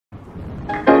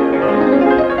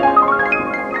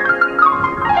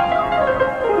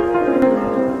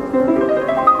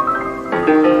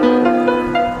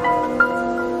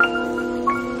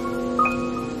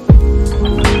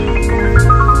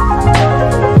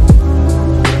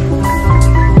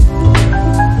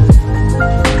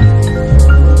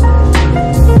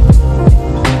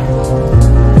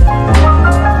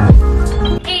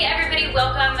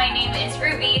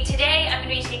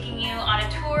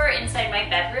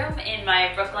in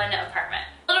my Brooklyn apartment.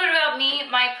 A little bit about me,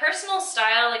 my personal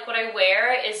style, like what I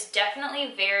wear, is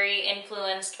definitely very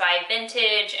influenced by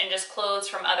vintage and just clothes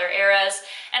from other eras.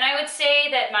 And I would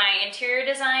say that my interior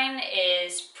design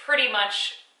is pretty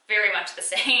much very much the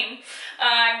same.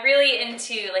 I'm really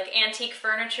into like antique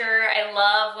furniture. I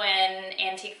love when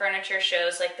antique furniture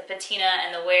shows like the patina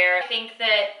and the wear. I think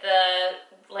that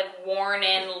the like worn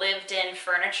in, lived in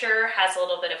furniture has a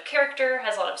little bit of character,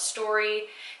 has a lot of story.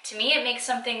 To me, it makes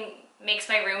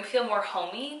my room feel more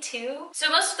homey too. So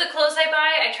most of the clothes I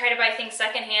buy, I try to buy things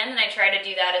secondhand, and I try to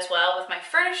do that as well with my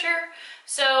furniture.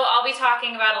 So I'll be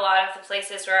talking about a lot of the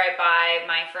places where I buy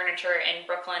my furniture in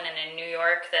Brooklyn and in New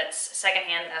York that's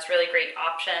secondhand, that has really great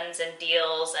options and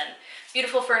deals and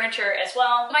beautiful furniture as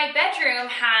well. My bedroom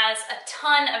has a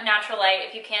ton of natural light,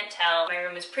 if you can't tell. My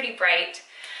room is pretty bright.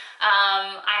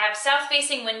 I have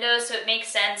south-facing windows, so it makes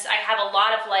sense. I have a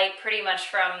lot of light pretty much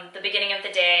from the beginning of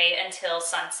the day until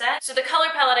sunset. So the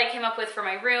color palette I came up with for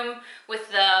my room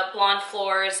with the blonde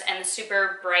floors and the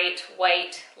super bright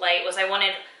white light was I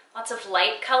wanted lots of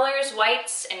light colors,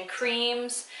 whites and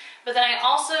creams. But then I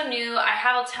also knew I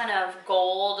have a ton of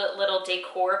gold little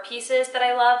decor pieces that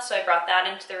I love, so I brought that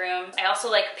into the room. I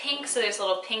also like pink, so there's a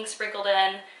little pink sprinkled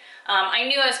in. I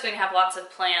knew I was going to have lots of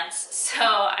plants, so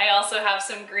I also have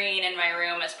some green in my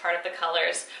room as part of the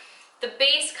colors. The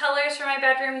base colors for my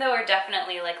bedroom though are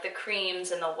definitely like the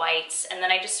creams and the whites, and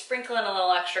then I just sprinkle in a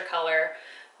little extra color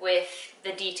with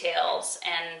the details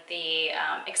and the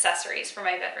accessories for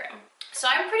my bedroom. So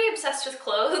I'm pretty obsessed with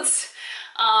clothes.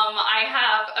 I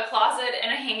have a closet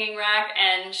and a hanging rack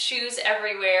and shoes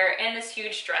everywhere and this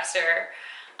huge dresser.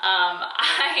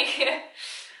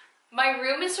 My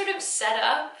room is sort of set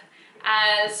up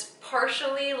as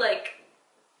partially like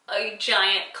a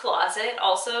giant closet.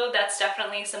 Also, that's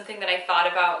definitely something that I thought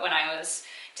about when I was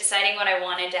deciding what I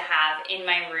wanted to have in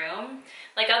my room.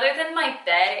 Like other than my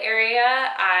bed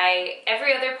area,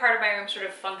 every other part of my room sort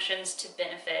of functions to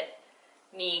benefit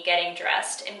me getting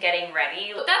dressed and getting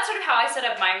ready. That's sort of how I set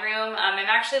up my room. I'm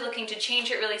actually looking to change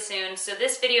it really soon, so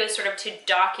this video is sort of to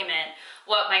document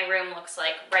what my room looks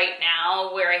like right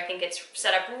now, where I think it's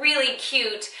set up really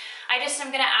cute.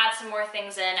 I'm gonna add some more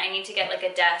things in. I need to get like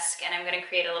a desk, and I'm gonna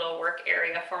create a little work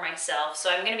area for myself. So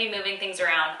I'm gonna be moving things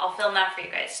around. I'll film that for you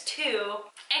guys too.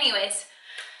 Anyways,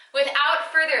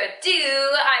 without further ado,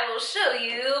 I will show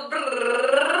you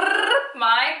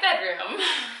my bedroom.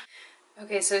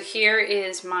 Okay, so here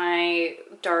is my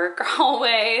dark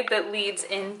hallway that leads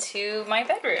into my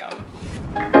bedroom.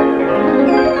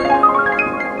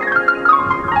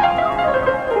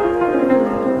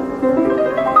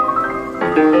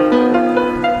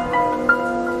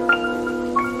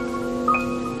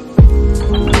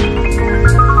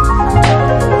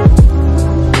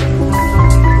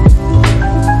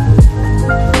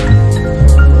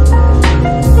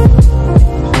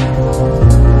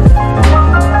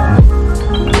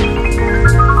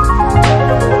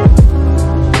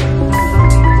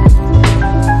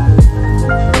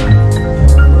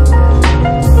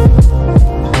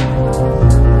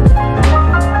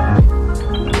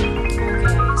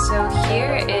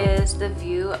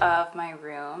 Of my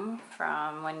room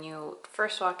from when you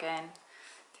first walk in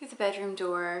through the bedroom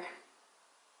door.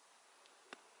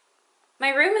 My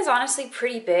room is honestly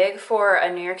pretty big for a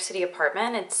New York City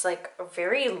apartment. It's like a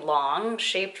very long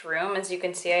shaped room. As you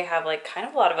can see, I have like kind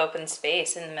of a lot of open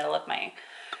space in the middle of my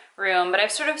room, but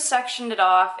I've sort of sectioned it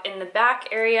off. In the back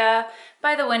area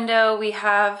by the window, we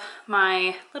have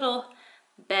my little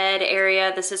bed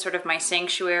area. This is sort of my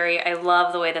sanctuary. I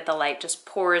love the way that the light just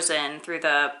pours in through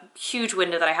the huge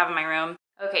window that I have in my room.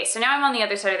 Okay, so now I'm on the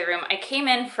other side of the room. I came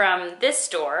in from this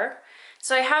door.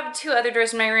 So I have two other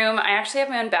doors in my room. I actually have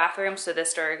my own bathroom, so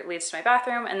this door leads to my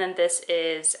bathroom, and then this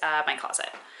is my closet.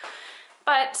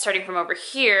 But starting from over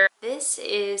here, this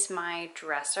is my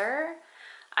dresser.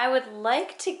 I would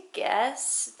like to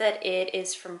guess that it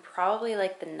is from probably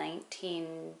like the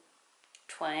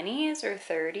 1920s or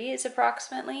 30s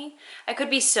approximately. I could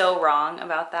be so wrong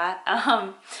about that.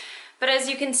 But as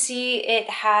you can see,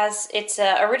 it's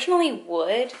originally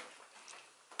wood,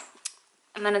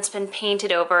 and then it's been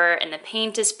painted over and the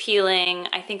paint is peeling.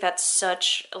 I think that's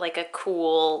such like a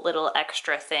cool little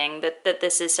extra thing that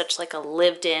this is such like a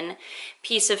lived-in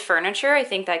piece of furniture. I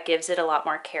think that gives it a lot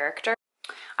more character.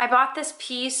 I bought this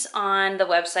piece on the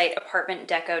website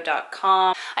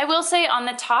apartmentdeco.com. I will say on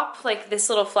the top, like this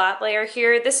little flat layer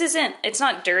here, it's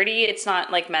not dirty, it's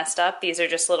not like messed up. These are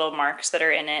just little marks that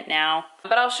are in it now.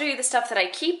 But I'll show you the stuff that I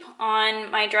keep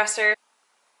on my dresser.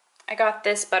 I got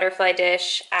this butterfly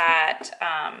dish at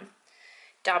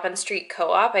Dobbin St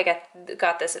Co-op. I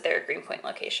got this at their Greenpoint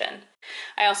location.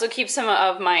 I also keep some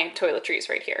of my toiletries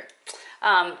right here.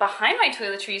 Behind my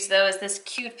toiletries though is this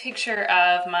cute picture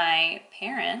of my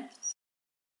parents.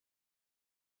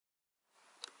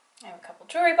 I have a couple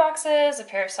jewelry boxes, a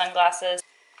pair of sunglasses.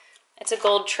 It's a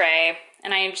gold tray,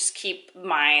 and I just keep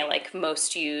my like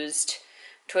most used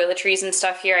toiletries and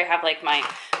stuff here. I have like my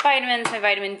vitamins, my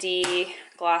vitamin D,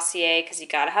 Glossier, because you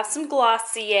gotta have some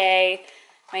Glossier,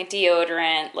 my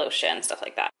deodorant, lotion, stuff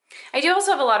like that. I do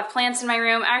also have a lot of plants in my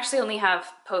room. I actually only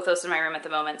have pothos in my room at the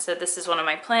moment, so this is one of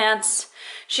my plants.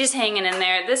 She's hanging in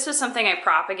there. This was something I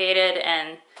propagated,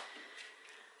 and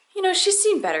you know, she's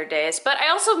seen better days. But I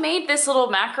also made this little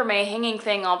macrame hanging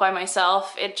thing all by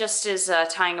myself. It just is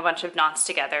tying a bunch of knots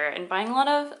together and buying a lot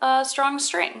of strong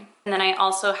string. And then I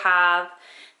also have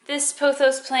this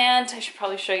pothos plant. I should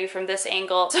probably show you from this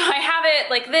angle. So I have it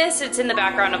like this. It's in the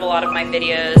background of a lot of my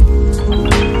videos.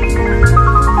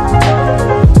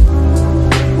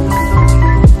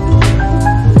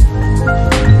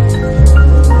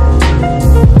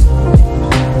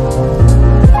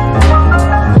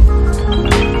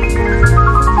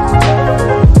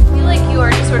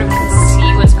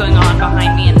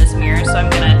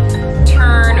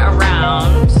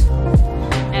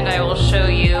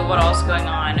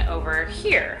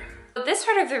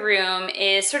 The room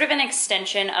is sort of an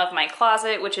extension of my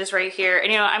closet, which is right here.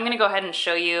 And you know, I'm gonna go ahead and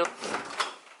show you.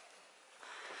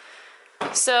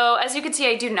 So as you can see,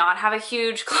 I do not have a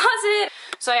huge closet.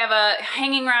 So I have a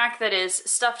hanging rack that is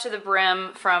stuffed to the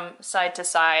brim from side to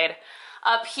side.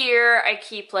 Up here, I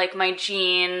keep like my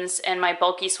jeans and my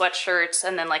bulky sweatshirts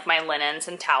and then like my linens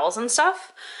and towels and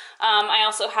stuff. I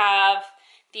also have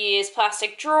these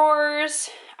plastic drawers.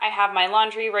 I have my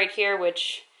laundry right here,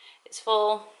 which is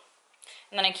full.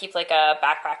 And then I keep like a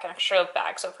backpack and extra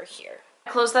bags over here.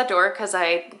 I close that door because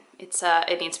it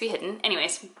needs to be hidden.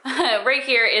 Anyways, right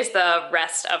here is the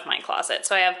rest of my closet.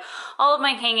 So I have all of my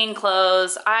hanging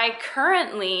clothes. I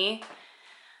currently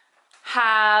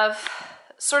have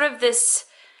sort of this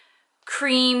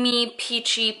creamy,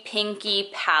 peachy,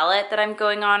 pinky palette that I'm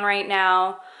going on right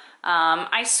now.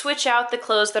 I switch out the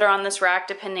clothes that are on this rack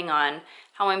depending on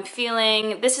how I'm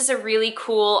feeling. This is a really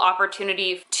cool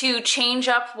opportunity to change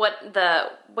up what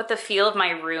the feel of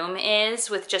my room is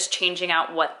with just changing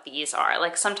out what these are.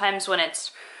 Like sometimes when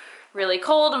it's really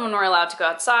cold and when we're allowed to go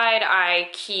outside, I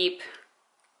keep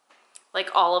like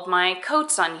all of my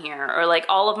coats on here or like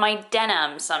all of my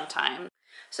denim sometimes.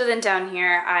 So then down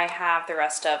here I have the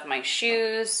rest of my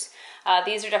shoes.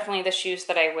 These are definitely the shoes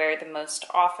that I wear the most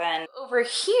often. Over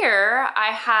here,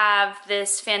 I have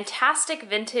this fantastic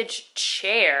vintage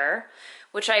chair,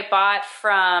 which I bought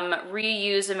from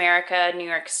Reuse America New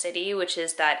York City, which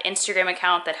is that Instagram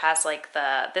account that has like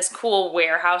this cool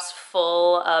warehouse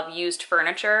full of used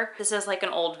furniture. This is like an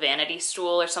old vanity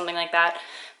stool or something like that,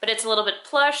 but it's a little bit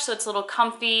plush, so it's a little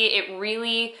comfy. It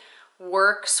really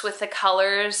works with the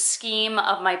colors scheme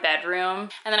of my bedroom.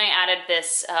 And then I added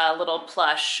this little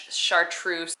plush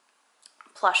chartreuse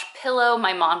plush pillow.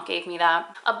 My mom gave me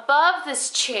that. Above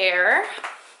this chair,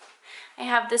 I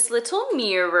have this little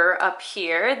mirror up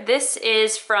here. This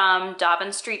is from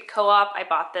Dobbin St Co-op. I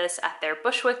bought this at their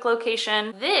Bushwick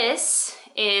location. This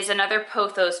is another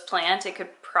pothos plant. It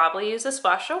could probably use a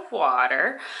splash of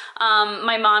water.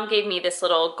 My mom gave me this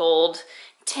little gold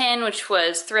tin, which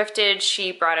was thrifted.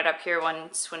 She brought it up here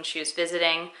once when she was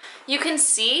visiting. You can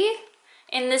see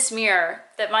in this mirror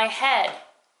that my head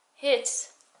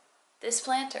hits this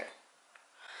planter.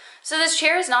 So this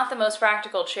chair is not the most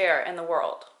practical chair in the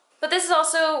world. But this is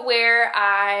also where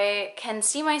I can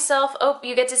see myself. Oh,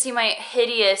 you get to see my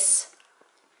hideous,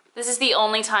 this is the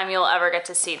only time you'll ever get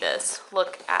to see this.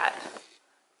 Look at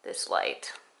this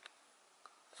light.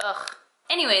 Ugh.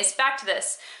 Anyways, back to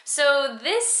this. So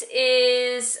this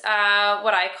is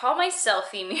what I call my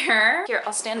selfie mirror. Here,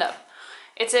 I'll stand up.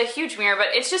 It's a huge mirror, but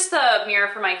it's just the mirror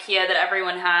from IKEA that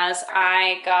everyone has.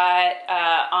 I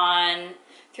got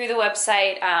through the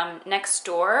website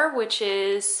Nextdoor, which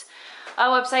is a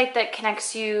website that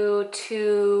connects you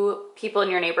to people in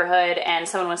your neighborhood, and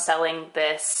someone was selling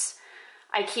this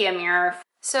IKEA mirror.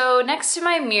 So next to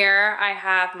my mirror, I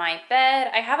have my bed.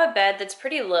 I have a bed that's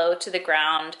pretty low to the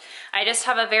ground. I just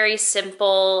have a very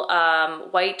simple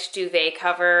white duvet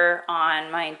cover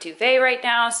on my duvet right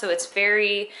now, so it's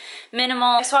very minimal.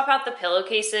 I swap out the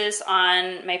pillowcases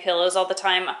on my pillows all the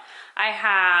time. I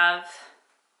have,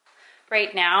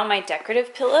 right now, my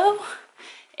decorative pillow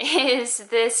is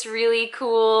this really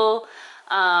cool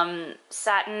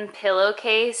satin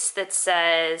pillowcase that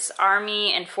says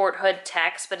Army and Fort Hood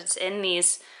text, but it's in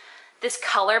this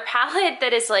color palette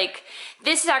that is like,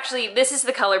 this is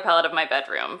the color palette of my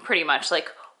bedroom, pretty much. Like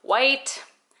white,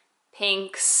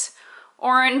 pinks,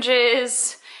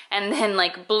 oranges, and then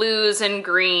like blues and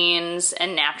greens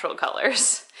and natural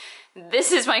colors.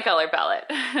 This is my color palette.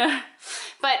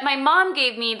 But my mom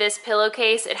gave me this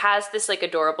pillowcase. It has this like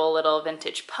adorable little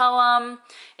vintage poem.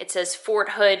 It says Fort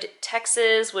Hood,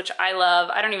 Texas, which I love.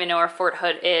 I don't even know where Fort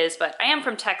Hood is, but I am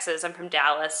from Texas. I'm from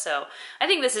Dallas, so I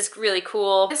think this is really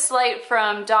cool. This light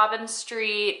from Dobbin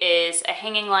Street is a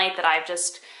hanging light that I've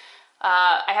just,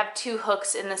 I have 2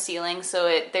 hooks in the ceiling,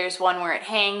 so there's one where it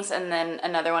hangs and then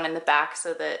another one in the back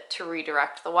so that to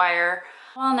redirect the wire.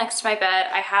 Well, next to my bed,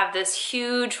 I have this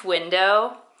huge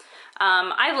window.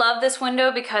 I love this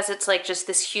window because it's like just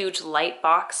this huge light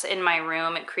box in my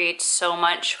room. It creates so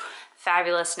much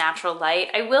fabulous natural light.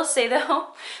 I will say though,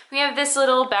 we have this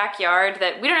little backyard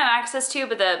that we don't have access to,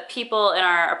 but the people in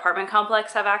our apartment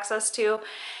complex have access to.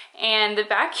 And the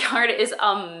backyard is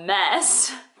a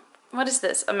mess. What is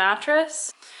this, a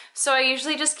mattress? So I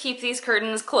usually just keep these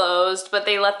curtains closed, but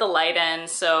they let the light in,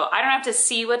 so I don't have to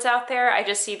see what's out there. I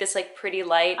just see this like pretty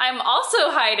light. I'm also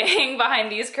hiding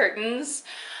behind these curtains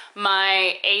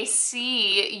my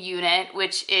AC unit,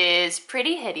 which is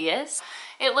pretty hideous.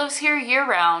 It lives here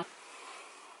year-round.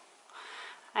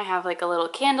 I have like a little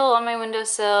candle on my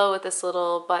windowsill with this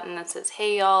little button that says,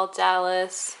 "Hey y'all,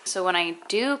 Dallas." So when I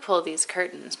do pull these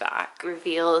curtains back, it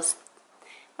reveals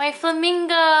my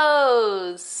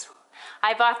flamingos.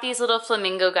 I bought these little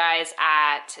flamingo guys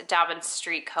at Dobbin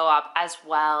Street Co-op as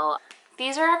well.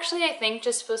 These are actually, I think,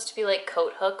 just supposed to be like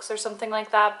coat hooks or something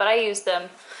like that, but I use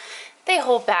them. They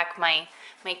hold back my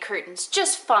curtains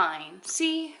just fine,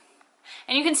 see?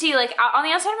 And you can see like on the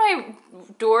outside of my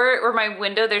door or my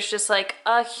window, there's just like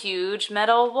a huge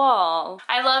metal wall.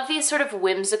 I love these sort of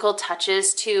whimsical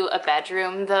touches to a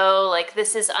bedroom though. Like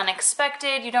this is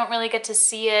unexpected, you don't really get to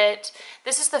see it.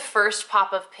 This is the first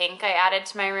pop of pink I added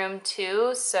to my room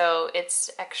too, so it's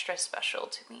extra special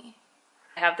to me.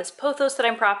 I have this pothos that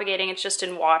I'm propagating, it's just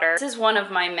in water. This is one of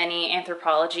my many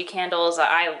anthropology candles.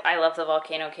 I love the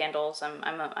volcano candles.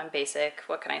 I'm basic,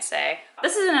 what can I say?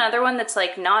 This is another one that's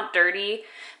like not dirty,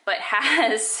 but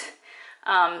has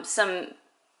some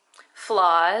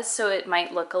flaws, so it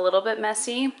might look a little bit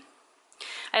messy.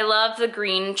 I love the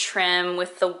green trim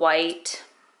with the white.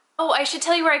 Oh, I should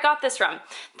tell you where I got this from.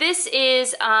 This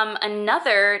is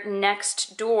another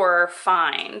Nextdoor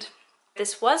find.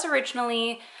 This was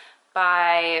originally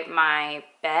by my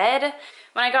bed.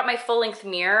 When I got my full-length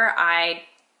mirror, I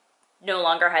no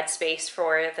longer had space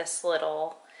for this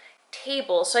little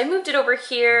table, so I moved it over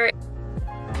here.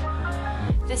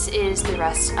 This is the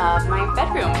rest of my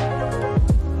bedroom.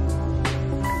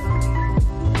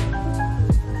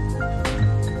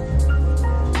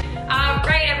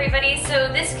 Alright everybody, so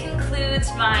this concludes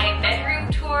my bedroom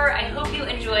tour. I hope you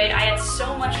enjoyed. I had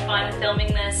so much fun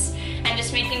filming this and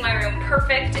just making my room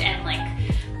perfect and like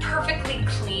perfectly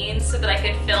clean so that I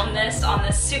could film this on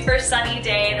this super sunny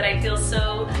day that I feel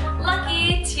so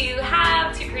lucky to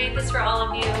have to create this for all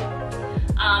of you.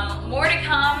 More to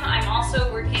come. I'm also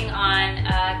working on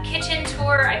a kitchen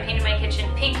tour. I painted my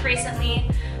kitchen pink recently,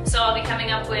 so I'll be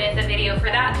coming up with a video for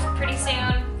that pretty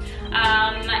soon.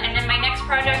 And then my next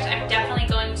project, I'm definitely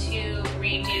going to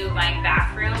redo my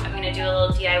bathroom. I'm going to do a little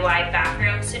DIY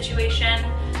bathroom situation.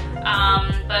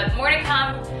 But more to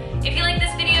come. If you like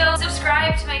this video,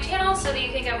 subscribe to my channel so that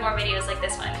you can get more videos like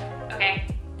this one. Okay,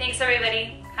 thanks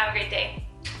everybody. Have a great day.